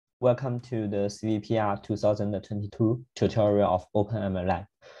Welcome to the CVPR-2022 tutorial of OpenMMLab.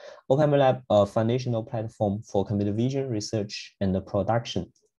 OpenMMLab, a foundational platform for computer vision research and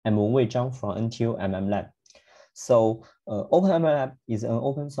production. I'm Wei Zhang from NTU MMLab. So OpenMMLab is an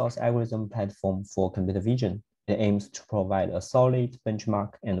open source algorithm platform for computer vision. It aims to provide a solid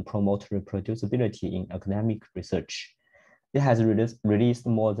benchmark and promote reproducibility in academic research. It has released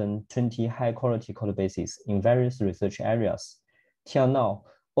more than 20 high-quality code bases in various research areas. Till now,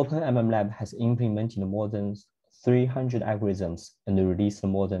 OpenMMLab has implemented more than 300 algorithms and released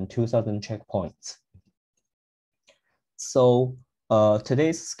more than 2,000 checkpoints. So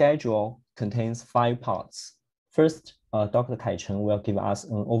today's schedule contains 5 parts. First, Dr. Chen will give us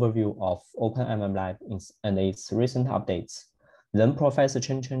an overview of OpenMMLab and its recent updates. Then Professor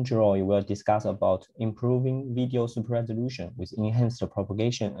Chen will discuss about improving video super resolution with enhanced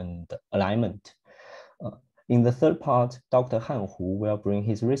propagation and alignment. In the third part, Dr. Han Hu will bring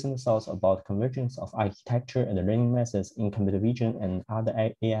his recent thoughts about convergence of architecture and learning methods in computer vision and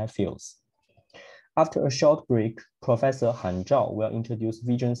other AI fields. After a short break, Professor Han Zhao will introduce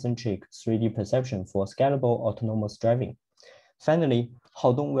vision-centric 3D perception for scalable autonomous driving. Finally,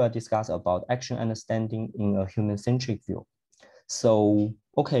 Hao Dong will discuss about action understanding in a human-centric view. So,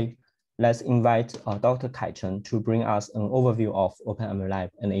 okay, let's invite Dr. Chen to bring us an overview of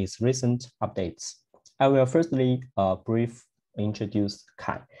OpenMMLab and its recent updates. I will firstly briefly introduce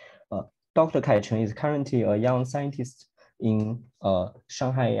Kai. Dr. Chen is currently a young scientist in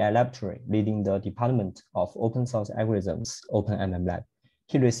Shanghai AI Laboratory, leading the Department of Open Source Algorithms, OpenMMLab.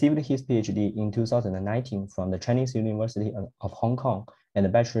 He received his PhD in 2019 from the Chinese University of Hong Kong and a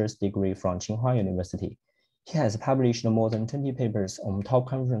bachelor's degree from Tsinghua University. He has published more than 20 papers on top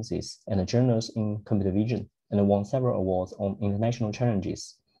conferences and journals in computer vision and won several awards on international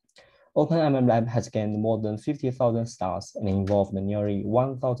challenges. OpenMMLab has gained more than 50,000 stars and involved nearly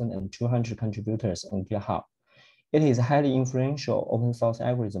 1,200 contributors on GitHub. It is a highly influential open source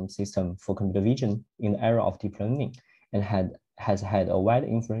algorithm system for computer vision in the era of deep learning and has had a wide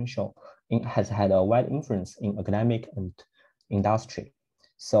influence in academic and industry.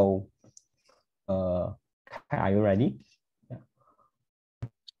 So, are you ready? Yeah.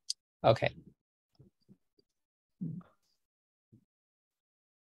 Okay.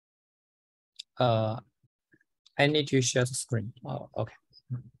 I need to share the screen. Oh, okay.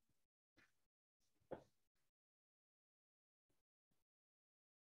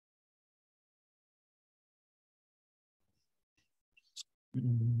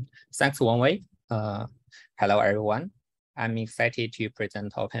 Thanks, Wei. Hello, everyone. I'm excited to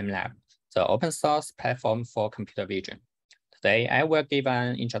present OpenMMLab, the open source platform for computer vision. Today, I will give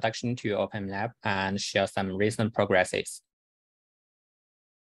an introduction to OpenMMLab and share some recent progresses.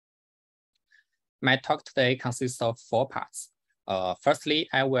 My talk today consists of 4 parts. Firstly,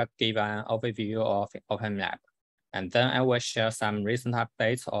 I will give an overview of OpenMMLab, and then I will share some recent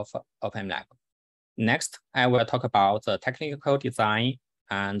updates of OpenMMLab. Next, I will talk about the technical design,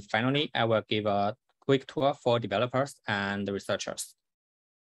 and finally, I will give a quick tour for developers and researchers.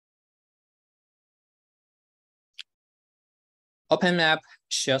 OpenMMLab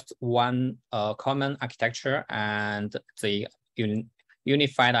shares one common architecture, and the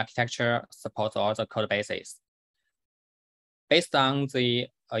unified architecture supports all the code bases. Based on the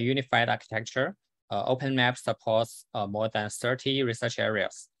unified architecture, OpenMMLab supports more than 30 research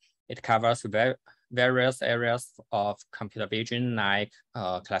areas. It covers various areas of computer vision like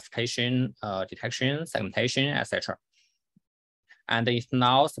classification, detection, segmentation, etc. And it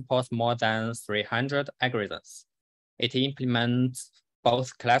now supports more than 300 algorithms. It implements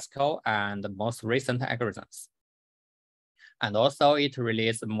both classical and the most recent algorithms. And also it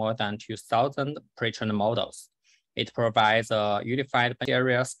released more than 2,000 pre-trained models. It provides unified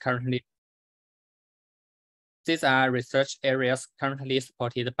areas currently. These are research areas currently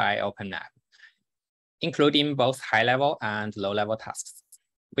supported by OpenMMLab, including both high-level and low-level tasks.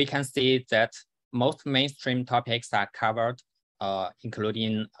 We can see that most mainstream topics are covered,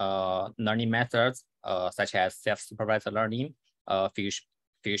 including learning methods, such as self-supervised learning,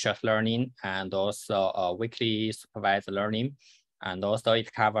 feature learning, and also weakly supervised learning. And also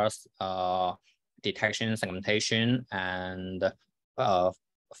it covers detection, segmentation, and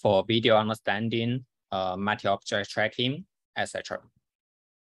for video understanding, multi-object tracking, etc.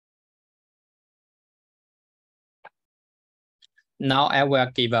 Now I will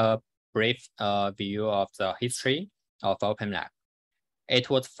give a brief view of the history of OpenMMLab. It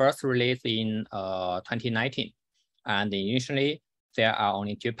was first released in 2019, and initially there are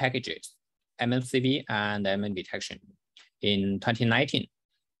only 2 packages, MNCV and MN detection. In 2019,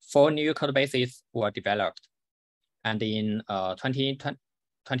 4 new code bases were developed, and in 2020,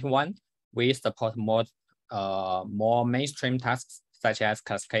 2021, we support more mainstream tasks such as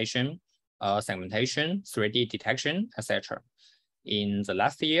classification, segmentation, 3D detection, etc. In the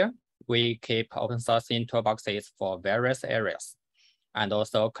last year, we keep open sourcing toolboxes for various areas and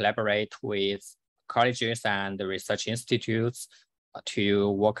also collaborate with colleges and research institutes to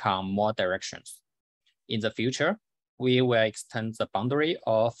work on more directions. In the future, we will extend the boundary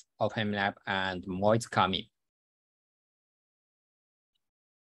of OpenMMLab and more is coming.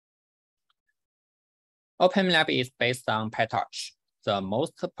 OpenMMLab is based on PyTorch, the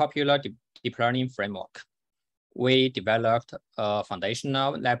most popular deep learning framework. We developed a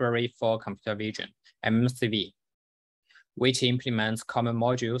foundational library for computer vision, MMCV, which implements common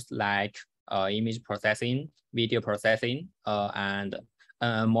modules like image processing, video processing, and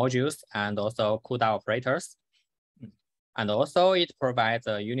modules, and also CUDA operators. And also it provides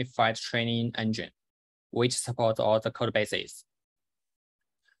a unified training engine, which supports all the code bases.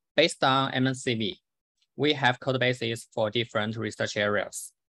 Based on MMCV, we have code bases for different research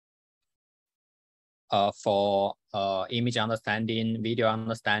areas. For image understanding, video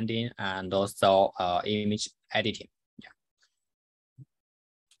understanding, and also image editing. Yeah.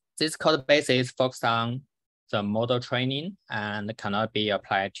 This code base is focused on the model training and cannot be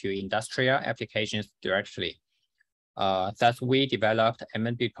applied to industrial applications directly. Thus, we developed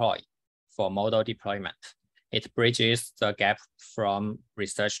MMDeploy for model deployment. It bridges the gap from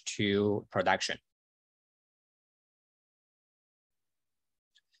research to production.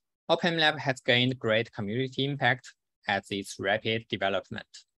 OpenMMLab has gained great community impact at its rapid development.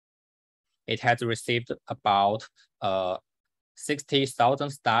 It has received about 60,000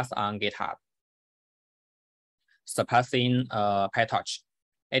 stars on GitHub, surpassing PyTorch.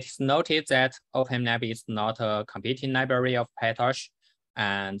 It is noted that OpenMMLab is not a competing library of PyTorch,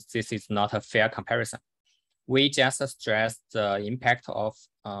 and this is not a fair comparison. We just stress the impact of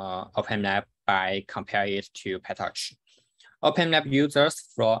OpenMMLab by comparing it to PyTorch. OpenMMLab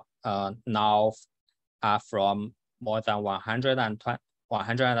users now are from more than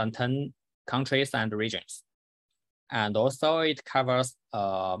 110 countries and regions. And also it covers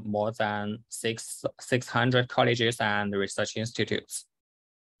more than 600 colleges and research institutes.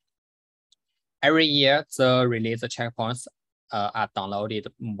 Every year, the release checkpoints are downloaded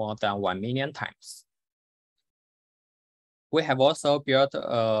more than 1 million times. We have also built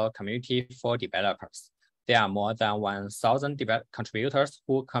a community for developers. There are more than 1,000 contributors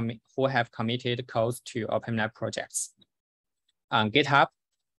who have committed codes to OpenMMLab projects. On GitHub,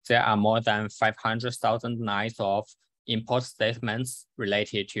 there are more than 500,000 lines of import statements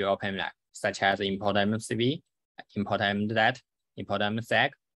related to OpenMMLab, such as import MMCV, import MMDAT, import MMSEG,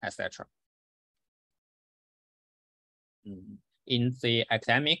 etc. In the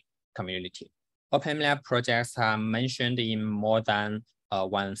academic community, OpenMMLab projects are mentioned in more than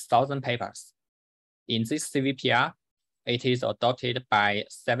 1,000 papers. In this CVPR, it is adopted by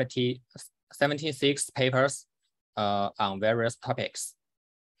 76 papers on various topics.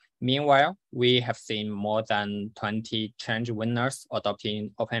 Meanwhile, we have seen more than 20 change winners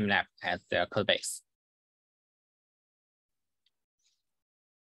adopting OpenMMLab as their codebase.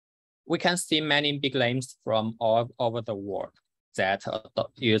 We can see many big names from all over the world that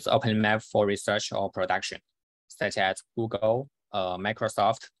use OpenMMLab for research or production, such as Google,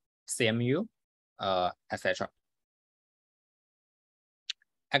 Microsoft, CMU, etc.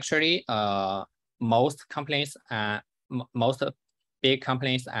 Actually, most big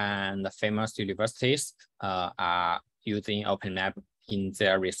companies and famous universities are using OpenMMLab in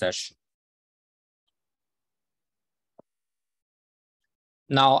their research.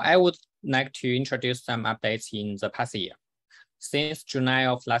 Now, I would like to introduce some updates in the past year. Since July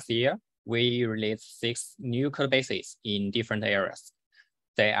of last year, we released 6 new code bases in different areas.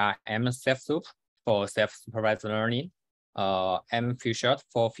 They are MSelfSoup for self-supervised learning, MFuture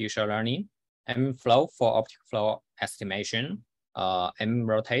for future learning, MFlow for optical flow estimation,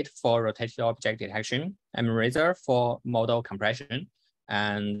 MRotate for rotated object detection, MRazor for model compression,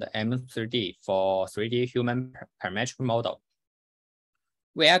 and M3D for 3D human parametric model.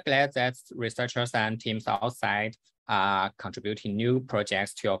 We are glad that researchers and teams outside are contributing new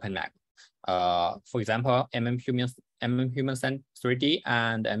projects to OpenMMLab. For example, MMHuman 3D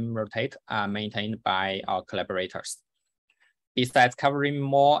and MRotate are maintained by our collaborators. Besides covering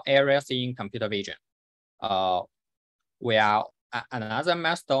more areas in computer vision, another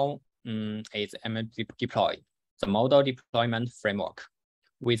milestone is MMDeploy, the model deployment framework.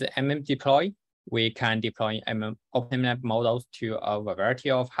 With MMDeploy, we can deploy OpenMMLab models to a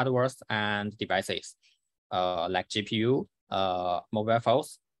variety of hardware and devices, like GPU, mobile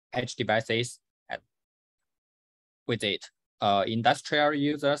phones, edge devices. With it, industrial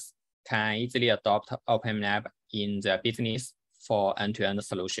users can easily adopt OpenMMLab in their business for end-to-end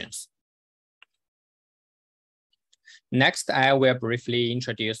solutions. Next, I will briefly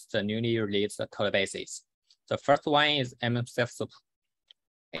introduce the newly released code bases. The first one is MMSelfSoup.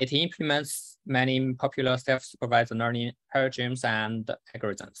 It implements many popular self-supervised learning paradigms and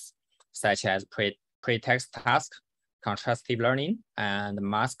algorithms, such as pre-text task, contrastive learning, and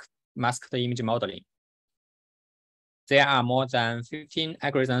masked image modeling. There are more than 15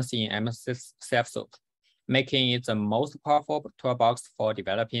 algorithms in MMSelfSoup, making it the most powerful toolbox for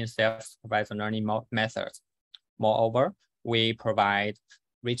developing self-supervised learning methods. Moreover, we provide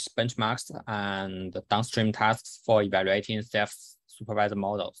rich benchmarks and downstream tasks for evaluating self-supervised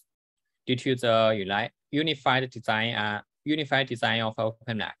models. Due to the unified design of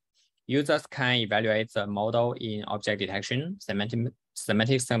OpenMMLab, users can evaluate the model in object detection, semantic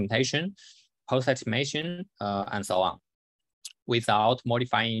segmentation, post-estimation, and so on, without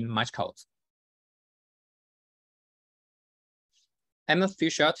modifying much code.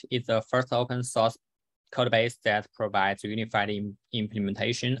 MFeatureShot is the first open source codebase that provides unified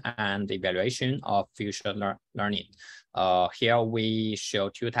implementation and evaluation of feature learning. Here we show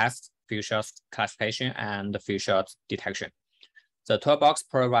two tasks, feature classification and feature detection. The toolbox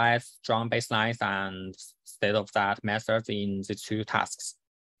provides strong baselines and state-of-the-art methods in these two tasks.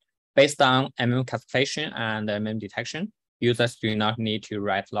 Based on MM classification and MM detection, users do not need to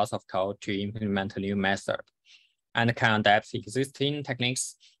write lots of code to implement a new method, and can adapt existing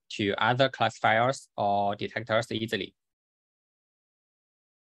techniques to other classifiers or detectors easily.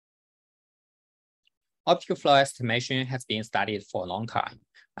 Optical flow estimation has been studied for a long time,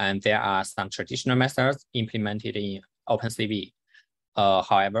 and there are some traditional methods implemented in OpenCV.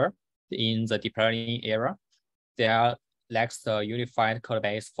 However, in the deep learning era, there lacks a unified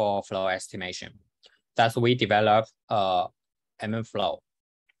codebase for flow estimation. Thus, we developed MMFlow,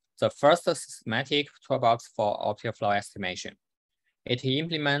 the first systematic toolbox for optical flow estimation. It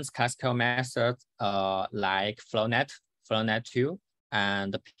implements classical methods like FlowNet, FlowNet2,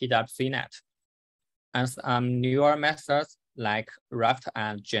 and PWCNet, and some newer methods like Raft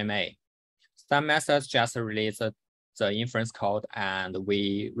and GMA. Some methods just release the inference code, and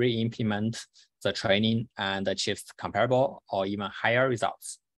we re-implement the training and achieve comparable or even higher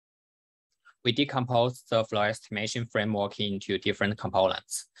results. We decompose the flow estimation framework into different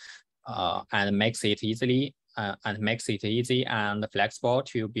components and makes it easy and flexible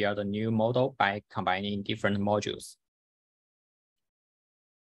to build a new model by combining different modules.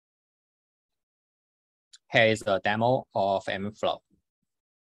 Here is a demo of MFlow.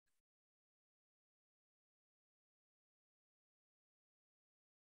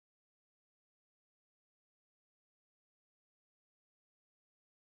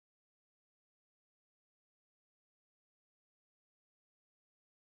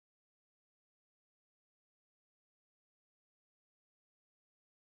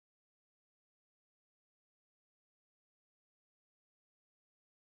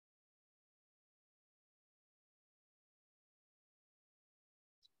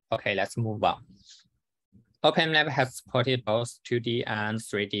 Okay, let's move on. OpenMMLab has supported both 2D and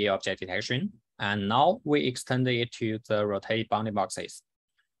 3D object detection, and now we extend it to the rotated bounding boxes.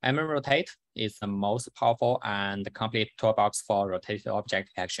 MMRotate is the most powerful and complete toolbox for rotated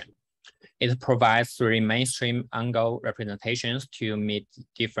object detection. It provides 3 mainstream angle representations to meet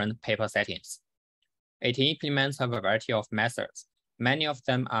different paper settings. It implements a variety of methods. Many of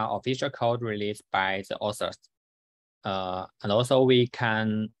them are official code released by the authors. And also we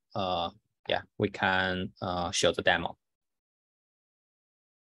can show the demo.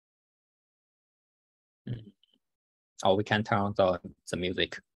 Or we can turn on the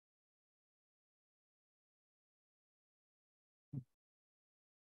music.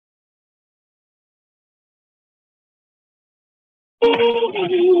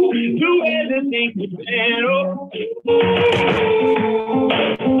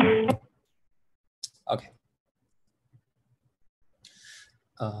 Okay.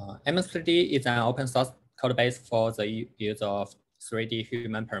 MS3D is an open source code base for the use of 3D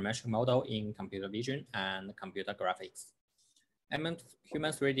human parametric model in computer vision and computer graphics. Human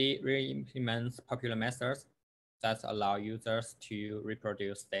 3D re-implements popular methods that allow users to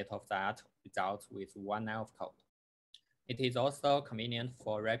reproduce state-of-the-art results with 1 line of code. It is also convenient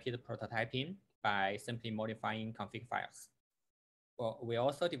for rapid prototyping by simply modifying config files. Well, we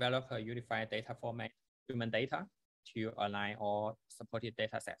also develop a unified data format, human data, to align all supported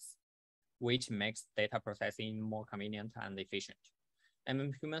datasets, which makes data processing more convenient and efficient.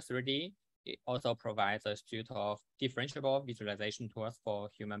 Human 3D also provides a suite of differentiable visualization tools for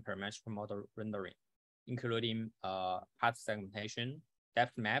human parametric model rendering. including path segmentation,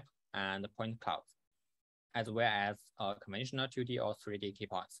 depth map, and point clouds, as well as conventional 2D or 3D key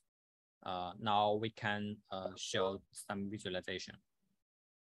points. Now we can show some visualization.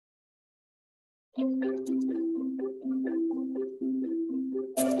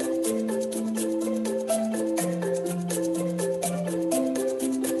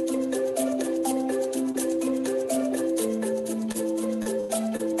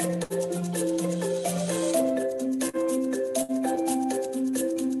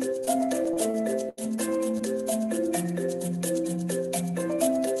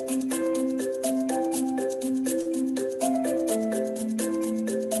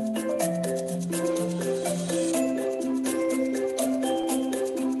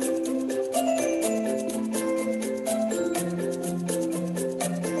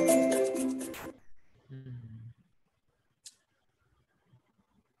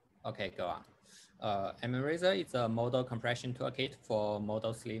 Okay, go on. MMRaiser is a model compression toolkit for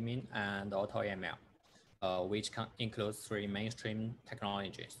model slimming and AutoML, which includes three mainstream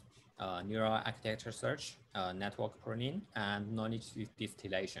technologies: neural architecture search, network pruning, and knowledge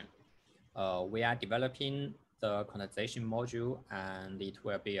distillation. We are developing the quantization module, and it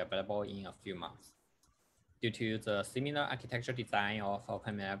will be available in a few months. Due to the similar architecture design of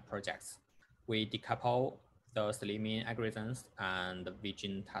OpenMMLab projects, we decouple the slimming algorithms and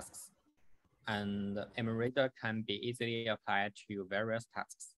vision tasks. And MMRaiser can be easily applied to various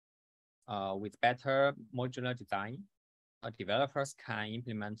tasks. With better modular design, developers can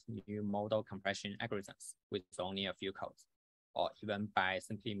implement new model compression algorithms with only a few codes, or even by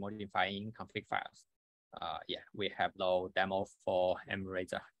simply modifying config files. Yeah, we have no demo for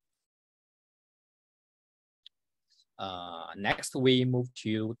MMRaiser. Next, we move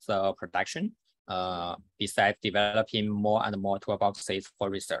to the production. Besides developing more and more toolboxes for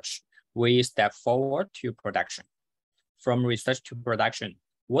research, we step forward to production. From research to production,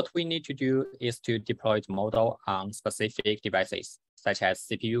 what we need to do is to deploy the model on specific devices, such as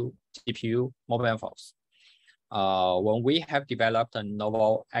CPU, GPU, mobile phones. When we have developed a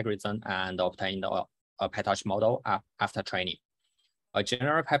novel algorithm and obtained a PyTorch model after training, a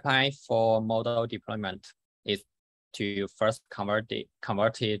general pipeline for model deployment is to first convert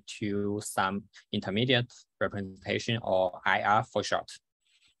it to some intermediate representation, or IR for short.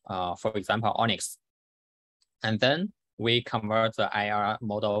 For example, Onyx. And then we convert the IR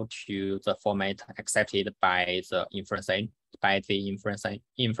model to the format accepted by the inference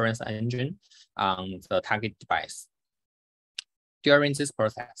engine on the target device. During this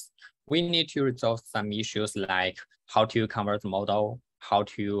process, we need to resolve some issues like how to convert the model, how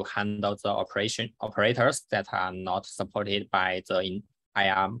to handle the operators that are not supported by the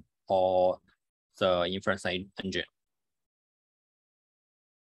IR or the inference engine.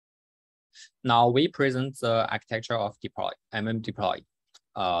 Now we present the architecture of MMDeploy.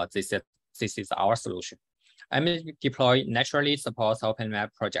 This is our solution. MMDeploy naturally supports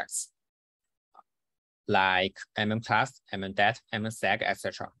OpenMMLab projects like MMClass, MMDet, MMSeg,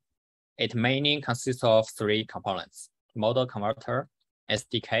 etc. It mainly consists of three components: model converter,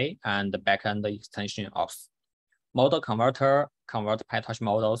 SDK, and the backend extension ops. Model converter converts PyTorch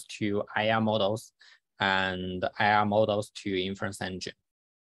models to IR models and IR models to inference engine.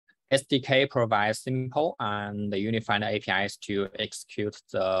 SDK provides simple and unified APIs to execute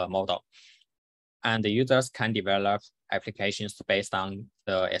the model, and the users can develop applications based on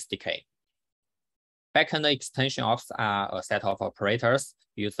the SDK. Backend extension ops are a set of operators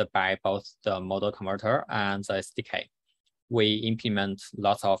used by both the model converter and the SDK. We implement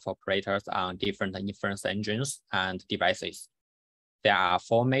lots of operators on different inference engines and devices. There are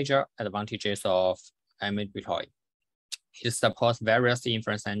four major advantages of MMDeploy. It supports various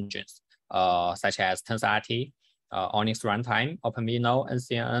inference engines, such as TensorRT, Onyx Runtime, OpenVINO,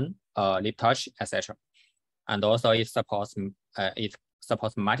 NCNN, LibTouch, etc. And also it supports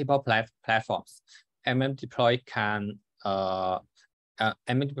multiple platforms. MMDeploy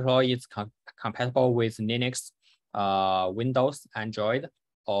is compatible with Linux, Windows, Android,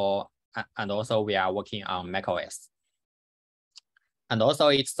 and also we are working on macOS. And also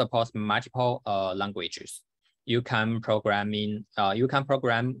it supports multiple languages. You can program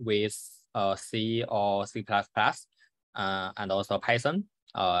with C or C++, and also Python,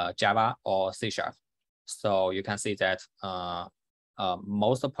 Java, or C#. So you can see that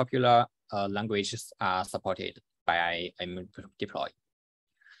most popular languages are supported by MMDeploy.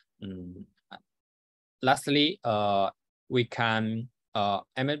 Lastly,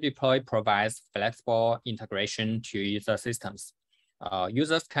 MMDeploy provides flexible integration to user systems.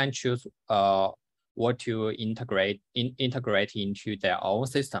 Users can choose what to integrate into their own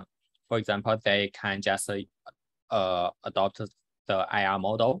system. For example, they can just adopt the IR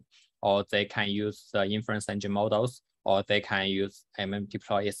model, or they can use the inference engine models, or they can use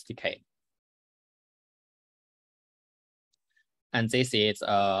MMDeploy SDK. And this is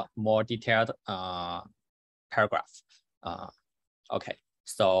a more detailed paragraph. Okay,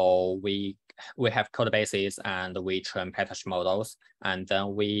 so we have code bases and we train PyTorch models, and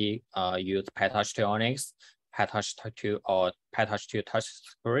then we use PyTorch to Onyx, PyTorch to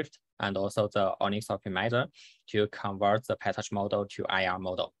TouchScript, and also the Onyx optimizer to convert the PyTorch model to IR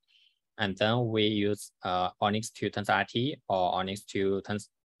model. And then we use Onyx to TensorRT, or Onyx to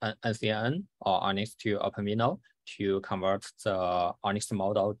NCN, or Onyx to OpenMMLab to convert the Onyx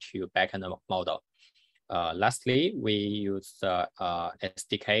model to backend model. Lastly, we use the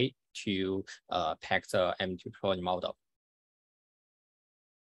SDK to pack the MDeploy model.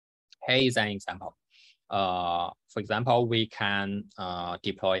 Here is an example. For example, we can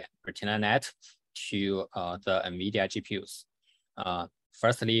deploy RetinaNet to the NVIDIA GPUs.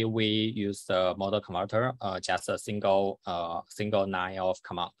 Firstly, we use the model converter, just a single line of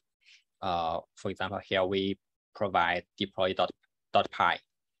command. For example, here we provide deploy.py.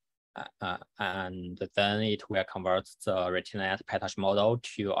 And then it will convert the RetinaNet PyTorch model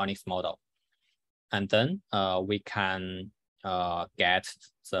to Onyx model. And then we can get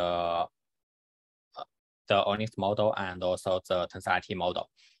the Onyx model and also the TensorRT model.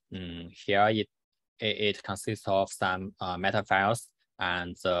 Here it consists of some meta files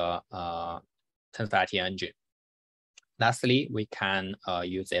and the TensorRT engine. Lastly, we can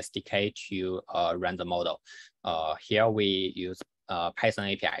use SDK to run the model. Here we use Python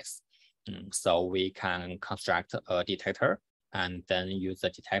APIs. So we can construct a detector and then use the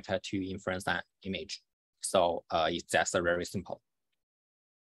detector to inference an image. So it's just very simple.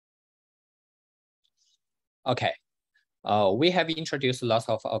 Okay, we have introduced lots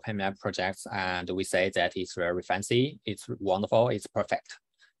of OpenMMLab projects, and we say that it's very fancy, it's wonderful, it's perfect.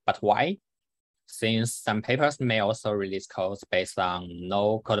 But why? Since some papers may also release codes based on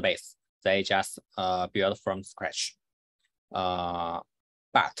no code base, they just build from scratch.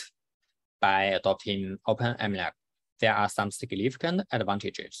 But by adopting OpenMMLab, there are some significant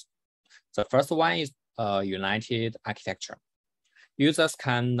advantages. The first one is united architecture. Users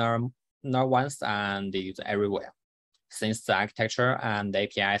can learn once and use everywhere. Since the architecture and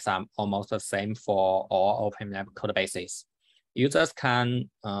APIs are almost the same for all OpenMMLab code bases, users can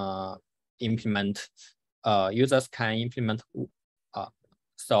implement users can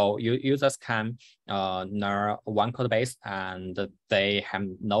learn one code base and they have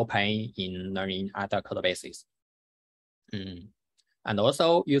no pain in learning other code bases. And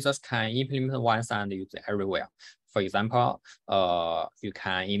also users can implement once and use it everywhere. For example, you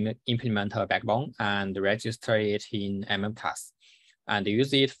can implement a backbone and register it in MM-class and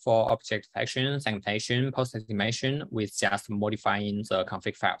use it for object detection, segmentation, post-estimation with just modifying the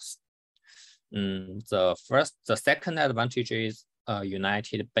config files. The second advantage is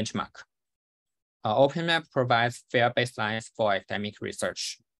united benchmark. OpenMMLab provides fair baselines for academic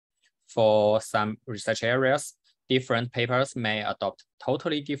research. For some research areas, different papers may adopt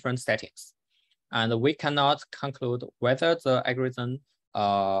totally different settings, and we cannot conclude whether the algorithm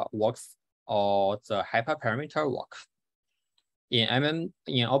works or the hyperparameter work. In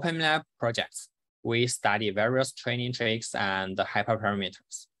OpenMMLab projects, we study various training tricks and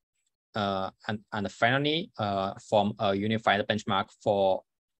hyperparameters. And finally, form a unified benchmark for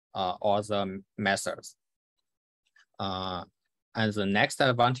all the methods. And the next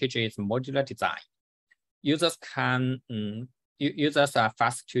advantage is modular design. Users are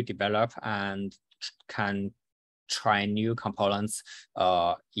fast to develop and can try new components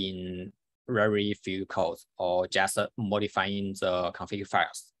in very few codes or just modifying the config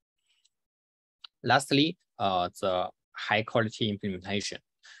files. Lastly, the high quality implementation.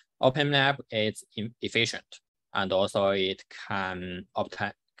 OpenMMLab is efficient, and also it can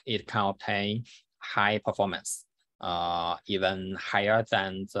obtain high performance, even higher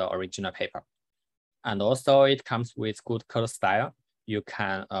than the original paper. And also it comes with good code style. You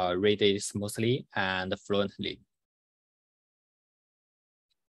can read it smoothly and fluently.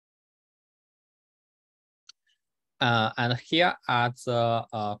 And here are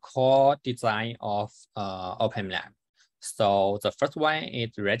the core design of OpenMMLab. So the first one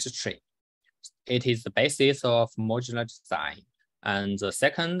is registry. It is the basis of modular design. And the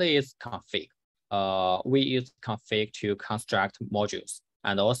second is config. We use config to construct modules.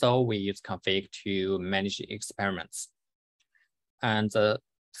 And also we use config to manage experiments. And the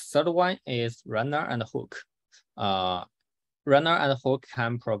third one is runner and hook. Runner and hook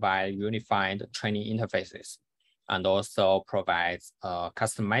can provide unified training interfaces. and also provides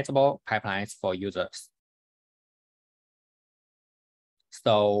customizable pipelines for users.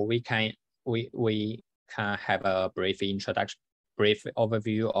 So we can have a brief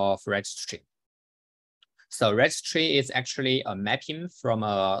overview of registry. So registry is actually a mapping from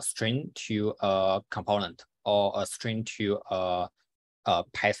a string to a component or a string to a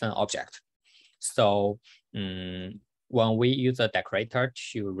Python object. So when we use a decorator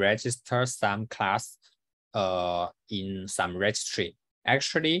to register some class in some registry,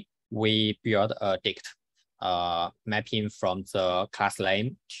 actually we build a dict mapping from the class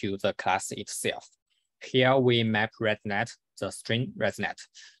name to the class itself. Here we map ResNet, the string ResNet,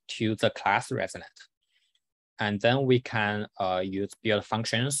 to the class ResNet. And then we can use build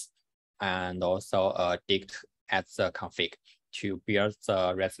functions and also dict at the config to build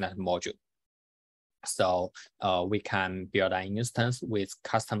the ResNet module. So we can build an instance with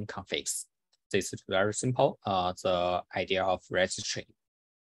custom configs. This is very simple, the idea of registry.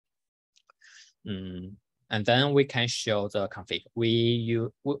 And then we can show the config.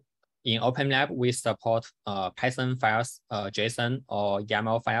 In OpenMMLab, we support Python files, JSON or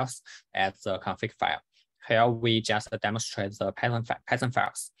YAML files as the config file. Here we just demonstrate the Python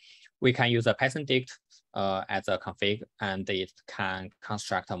files. We can use a Python dict as a config, and it can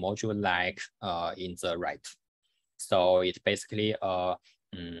construct a module like in the right. So it's basically a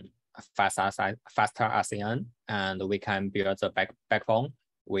faster RCN, and we can build the backbone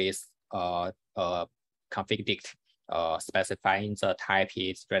with a config dict specifying the type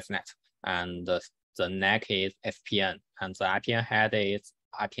is ResNet, and the neck is FPN, and the IPN head is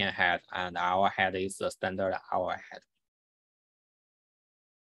IPN head, and our head is the standard our head.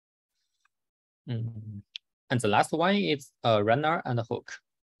 And the last one is a runner and a hook.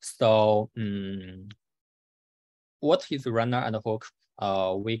 So what is runner and hook?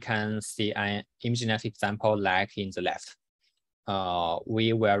 We can see an ImageNet example like in the left.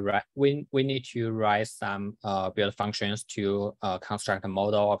 We need to write some build functions to construct a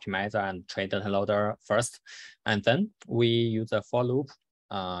model optimizer and train data loader first, and then we use a for loop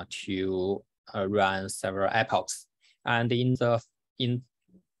to run several epochs. And in the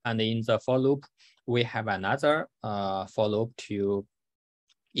for loop, we have another for loop to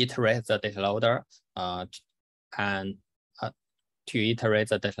iterate the data loader to iterate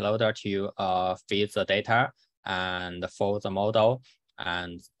the data loader to feed the data and for the model,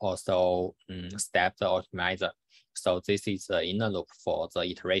 and also step the optimizer. So this is the inner loop for the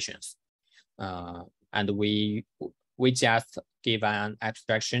iterations. And we just give an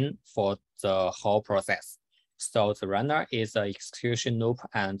abstraction for the whole process. So the runner is the execution loop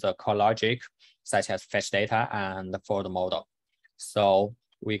and the core logic, such as fetch data and for the model. So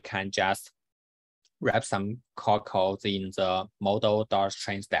we can just wrap some core code in the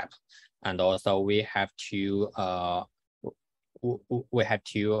model.train step. And also we have two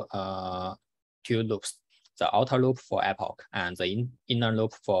loops, the outer loop for epoch and the inner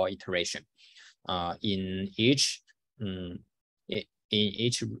loop for iteration. In each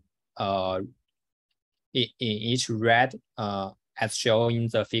red, as shown in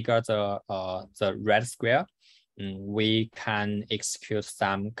the figure, the red square, we can execute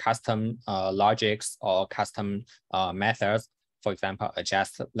some custom logics or custom methods. For example,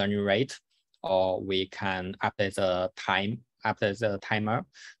 adjust learning rate, or we can update the timer.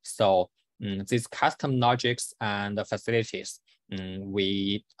 So these custom logics and facilities,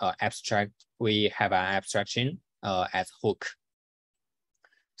 we have an abstraction as hook.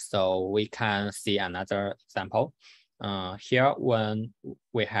 So we can see another example. Here, when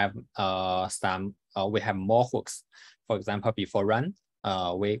we have we have more hooks. For example, before run,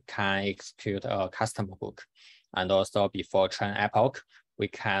 we can execute a custom hook, and also before train epoch, we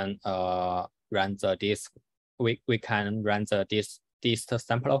can run the disk. We can run the disk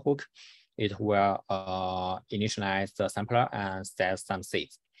sampler hook. It will initialize the sampler and set some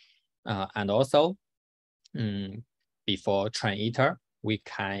seeds. And also, before train iter, we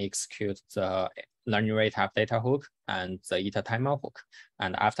can execute the learning rate updater hook and the iter timer hook.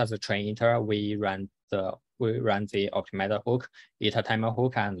 And after the train iter, we run the optimizer hook, iter timer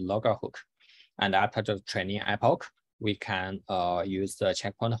hook, and logger hook. And after the training epoch, we can use the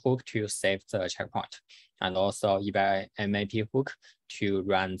checkpoint hook to save the checkpoint, and also MAP hook to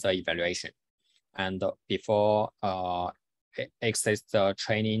run the evaluation. And before exit the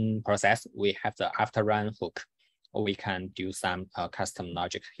training process, we have the after run hook. We can do some custom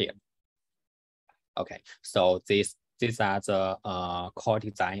logic here. Okay, so these are the core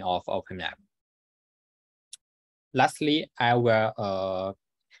design of OpenMMLab. Lastly, I will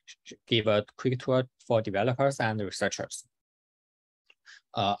give a quick tour for developers and researchers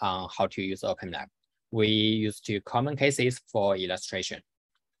on how to use OpenMMLab. we use two common cases for illustration.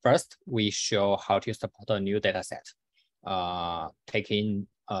 First, we show how to support a new dataset, taking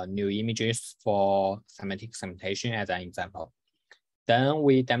new images for semantic segmentation as an example. Then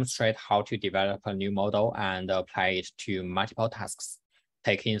we demonstrate how to develop a new model and apply it to multiple tasks,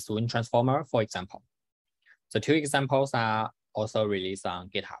 taking Swing Transformer, for example. The two examples are also released on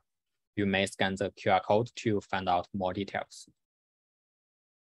GitHub. You may scan the QR code to find out more details.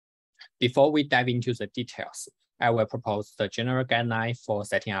 Before we dive into the details, I will propose the general guideline for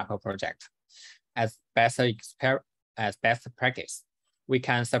setting up a project. As best practice, we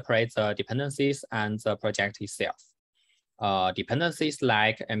can separate the dependencies and the project itself. Dependencies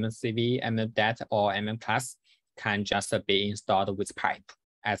like MMCV, MMDat, or MMClass can just be installed with pipe,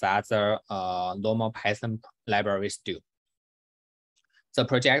 as other normal Python libraries do. The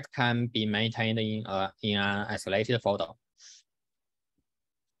project can be maintained in an isolated folder.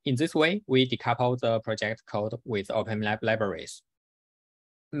 In this way, we decouple the project code with OpenMMLab libraries,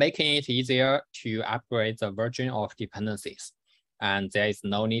 making it easier to upgrade the version of dependencies. And there is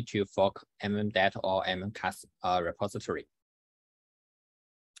no need to fork MMDat or MMClass repository.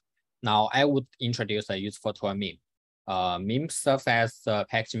 Now, I would introduce a useful tool MIM. MIM serves as the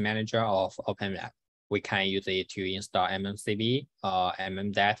package manager of OpenMMLab. We can use it to install MMCV,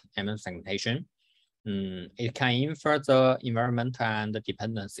 MMDat, MM segmentation. It can infer the environment and the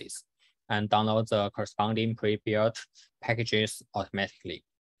dependencies and download the corresponding pre-built packages automatically.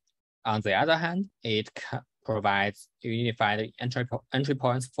 On the other hand, it provides unified entry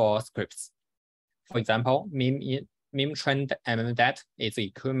points for scripts. For example, MIM trained MMDat is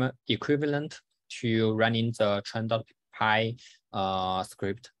equivalent to running the train.py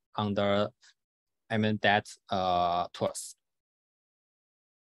script under MMDat tools.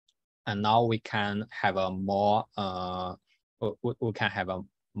 And now we can have a more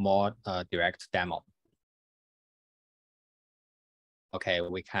direct demo. Okay,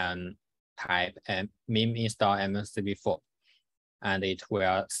 we can type mim install mmcv4, and it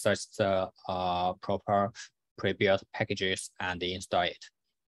will search the proper pre-built packages and install it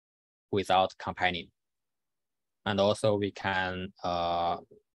without compiling. And also we can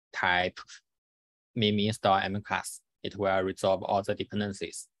type mim install mmclass. It will resolve all the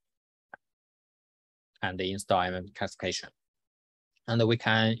dependencies and install MM classification. And we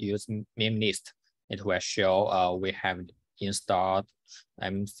can use mim list. It will show we have installed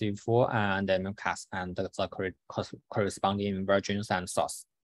MC4 and mmclass and the corresponding versions and source.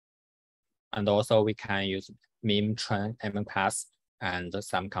 And also we can use mim train mmclass and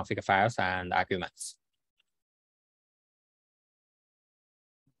some config files and arguments.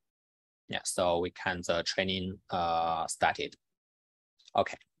 Yeah, so we can the training started.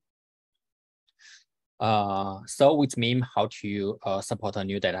 Okay. So with MIM, how to support a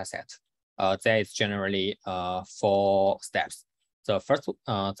new data set? There is generally 4 steps. The first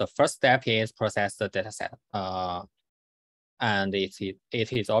step is process the data set, and it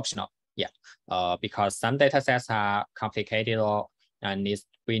is optional. Yeah, because some data sets are complicated and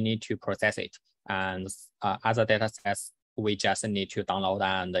we need to process it, and other data sets we just need to download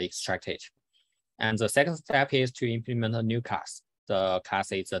and extract it. And the second step is to implement a new class. The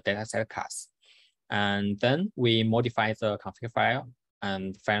class is a dataset class. And then we modify the config file,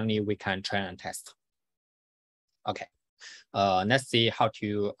 and finally we can train and test. Okay, let's see how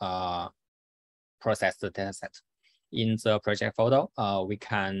to process the dataset. In the project folder, we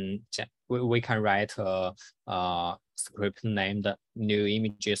can write a script named new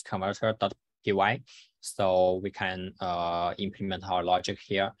images converter.py. So we can implement our logic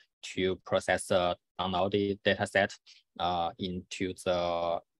here to process the downloaded dataset into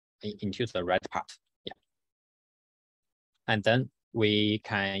the right part. Yeah. And then we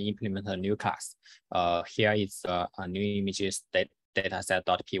can implement a new class. Here is a new images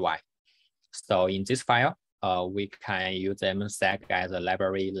dataset.py. So in this file, we can use mseg as a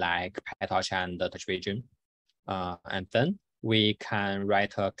library like PyTorch and the region. And then we can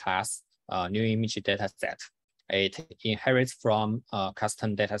write a class, new image dataset. It inherits from a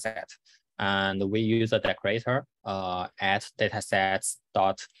custom dataset. And we use a decorator at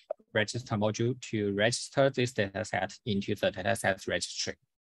datasets.register module to register this dataset into the datasets registry.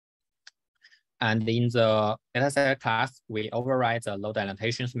 And in the dataset class, we override the load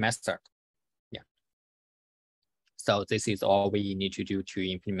annotations method. Yeah. So this is all we need to do to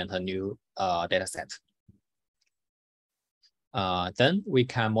implement a new dataset. Then we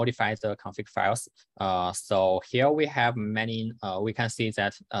can modify the config files. So here we have many, we can see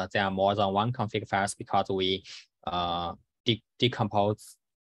that there are more than one config files because we decompose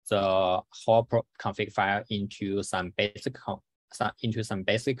the whole config file into some basic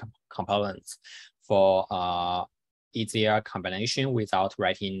components. for easier combination without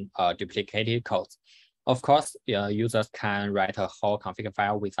writing duplicated codes. Of course, users can write a whole config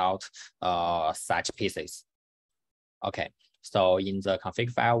file without such pieces. Okay, so in the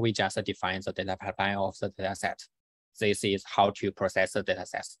config file, we just define the data pipeline of the dataset. This is how to process the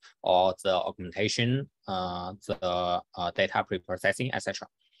datasets, or the augmentation, the data pre-processing, etc.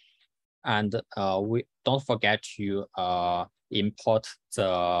 And we don't forget to import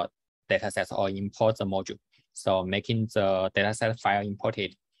the datasets or import the module. So making the dataset file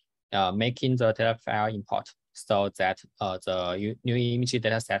imported, making the data file import so that the new image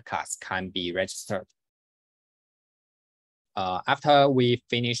dataset class can be registered. After we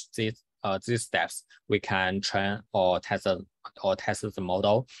finish these steps, we can train or test the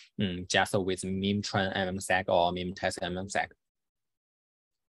model just with mim-train MMSeg or mim-test MMSeg.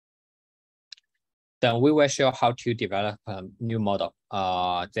 Then we will show how to develop a new model.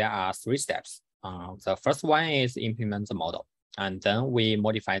 There are 3 steps. The first one is implement the model, and then we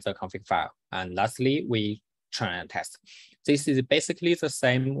modify the config file, and lastly we train and test. This is basically the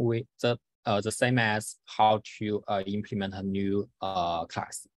same with the same as how to implement a new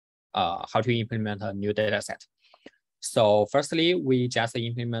class, how to implement a new data set. So firstly, we just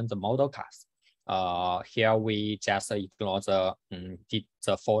implement the model class. Here we just ignore the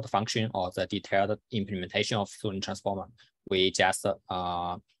default function or the detailed implementation of student transformer. We just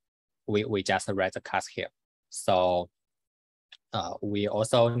write the class here. So we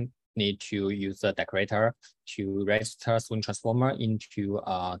also need to use the decorator to register student transformer into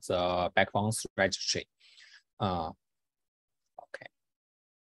the backbone's registry. Okay.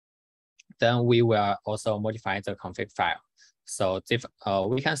 Then we will also modify the config file. So if,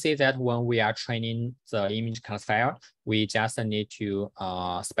 we can see that when we are training the image class file, we just need to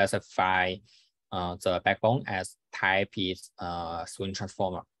specify the backbone as type is student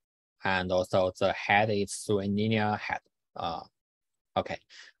transformer, and also the head is student linear head. Okay,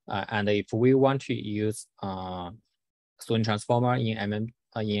 and if we want to use student transformer in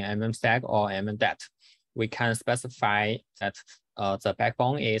MMSeg or MMDet, we can specify that the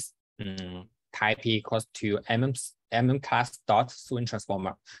backbone is type equals to MMClass dot student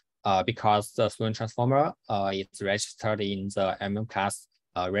transformer, because the student transformer is registered in the MMClass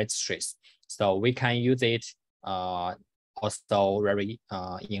registries. So we can use it also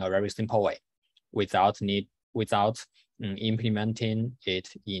in a very simple way, without implementing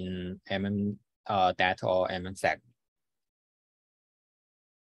it in MMDet or MMSeg.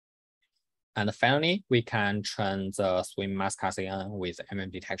 And finally, we can train the swim mask casting with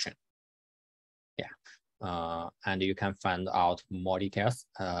MM detection. Yeah, and you can find out more details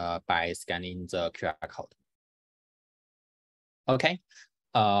by scanning the QR code. Okay,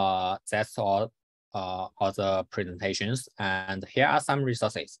 that's all the presentations. And here are some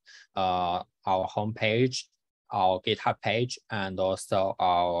resources: our homepage, our GitHub page, and also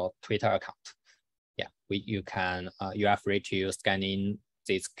our Twitter account. Yeah, you are free to scan in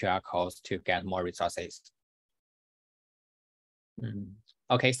these QR codes to get more resources.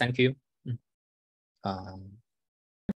 Okay, thank you.